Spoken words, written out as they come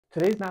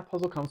Today's math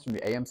puzzle comes from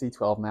the AMC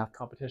 12 math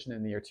competition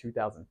in the year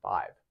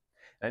 2005.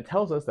 And it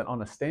tells us that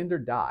on a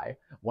standard die,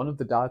 one of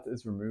the dots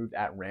is removed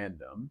at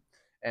random.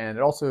 And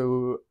it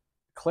also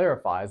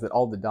clarifies that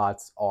all the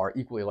dots are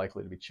equally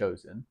likely to be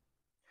chosen.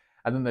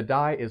 And then the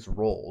die is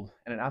rolled,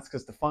 and it asks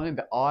us to find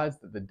the odds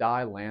that the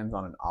die lands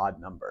on an odd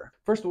number.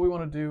 First, what we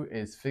want to do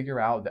is figure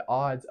out the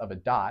odds of a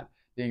dot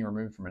being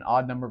removed from an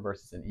odd number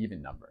versus an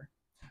even number.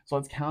 So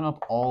let's count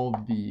up all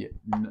the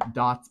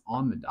dots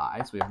on the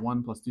die. So we have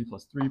 1 plus 2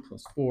 plus 3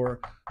 plus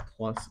 4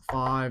 plus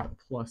 5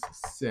 plus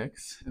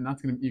 6, and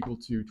that's going to be equal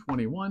to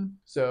 21.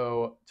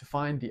 So to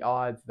find the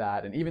odds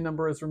that an even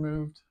number is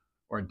removed,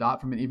 or a dot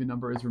from an even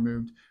number is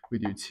removed, we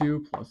do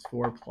 2 plus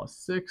 4 plus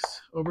 6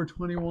 over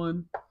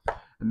 21,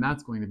 and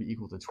that's going to be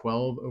equal to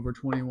 12 over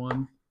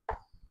 21.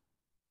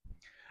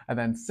 And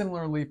then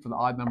similarly for the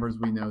odd numbers,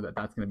 we know that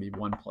that's going to be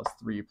 1 plus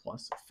 3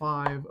 plus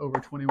 5 over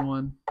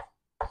 21.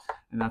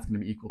 And that's going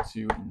to be equal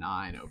to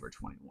 9 over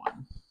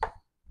 21.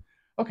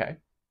 Okay,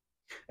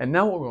 and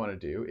now what we want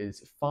to do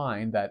is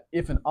find that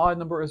if an odd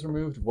number is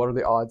removed, what are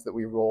the odds that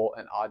we roll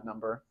an odd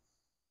number?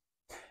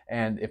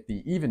 And if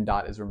the even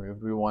dot is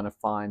removed, we want to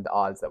find the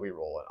odds that we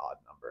roll an odd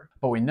number.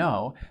 But we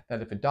know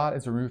that if a dot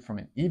is removed from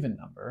an even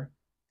number,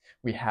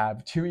 we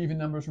have 2 even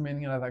numbers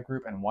remaining out of that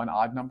group and 1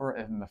 odd number,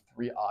 and then the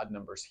 3 odd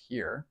numbers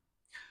here.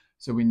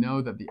 So we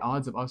know that the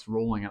odds of us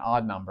rolling an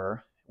odd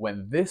number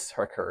when this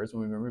occurs,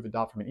 when we remove a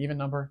dot from an even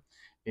number,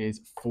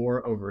 is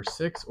 4 over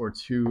 6, or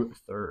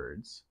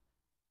 2/3.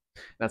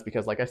 That's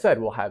because, like I said,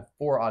 we'll have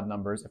 4 odd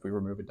numbers if we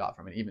remove a dot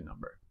from an even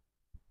number.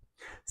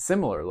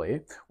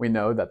 Similarly, we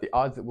know that the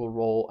odds that we'll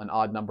roll an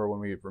odd number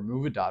when we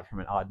remove a dot from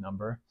an odd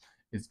number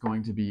is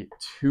going to be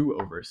 2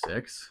 over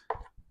 6.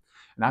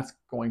 And that's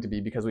going to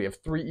be because we have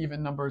 3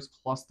 even numbers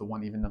plus the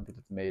 1 even number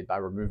that's made by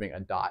removing a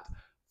dot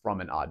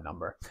from an odd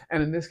number.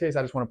 And in this case,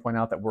 I just want to point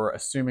out that we're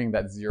assuming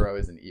that 0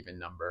 is an even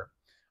number.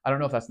 I don't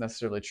know if that's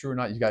necessarily true or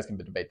not. You guys can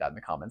debate that in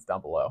the comments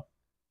down below.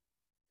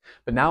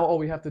 But now all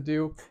we have to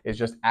do is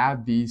just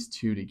add these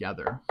two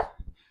together.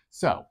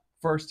 So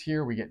first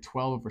here we get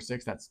 12 over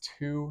 6, that's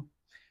 2.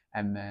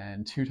 And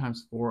then 2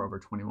 times 4 over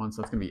 21,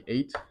 so that's going to be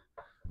 8,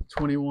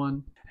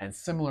 21. And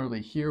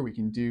similarly here we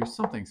can do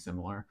something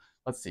similar.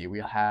 Let's see,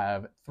 we'll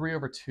have 3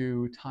 over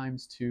 2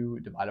 times 2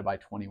 divided by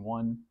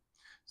 21.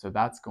 So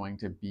that's going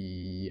to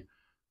be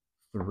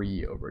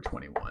 3 over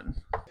 21.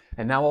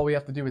 And now all we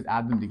have to do is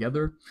add them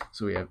together.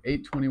 So we have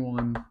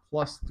 8/21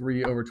 plus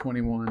 3 over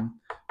 21,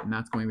 and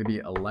that's going to be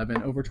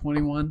 11 over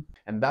 21.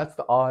 And that's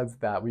the odds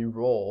that we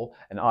roll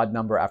an odd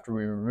number after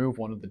we remove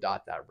one of the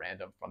dots at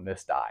random from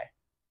this die.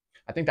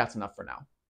 I think that's enough for now.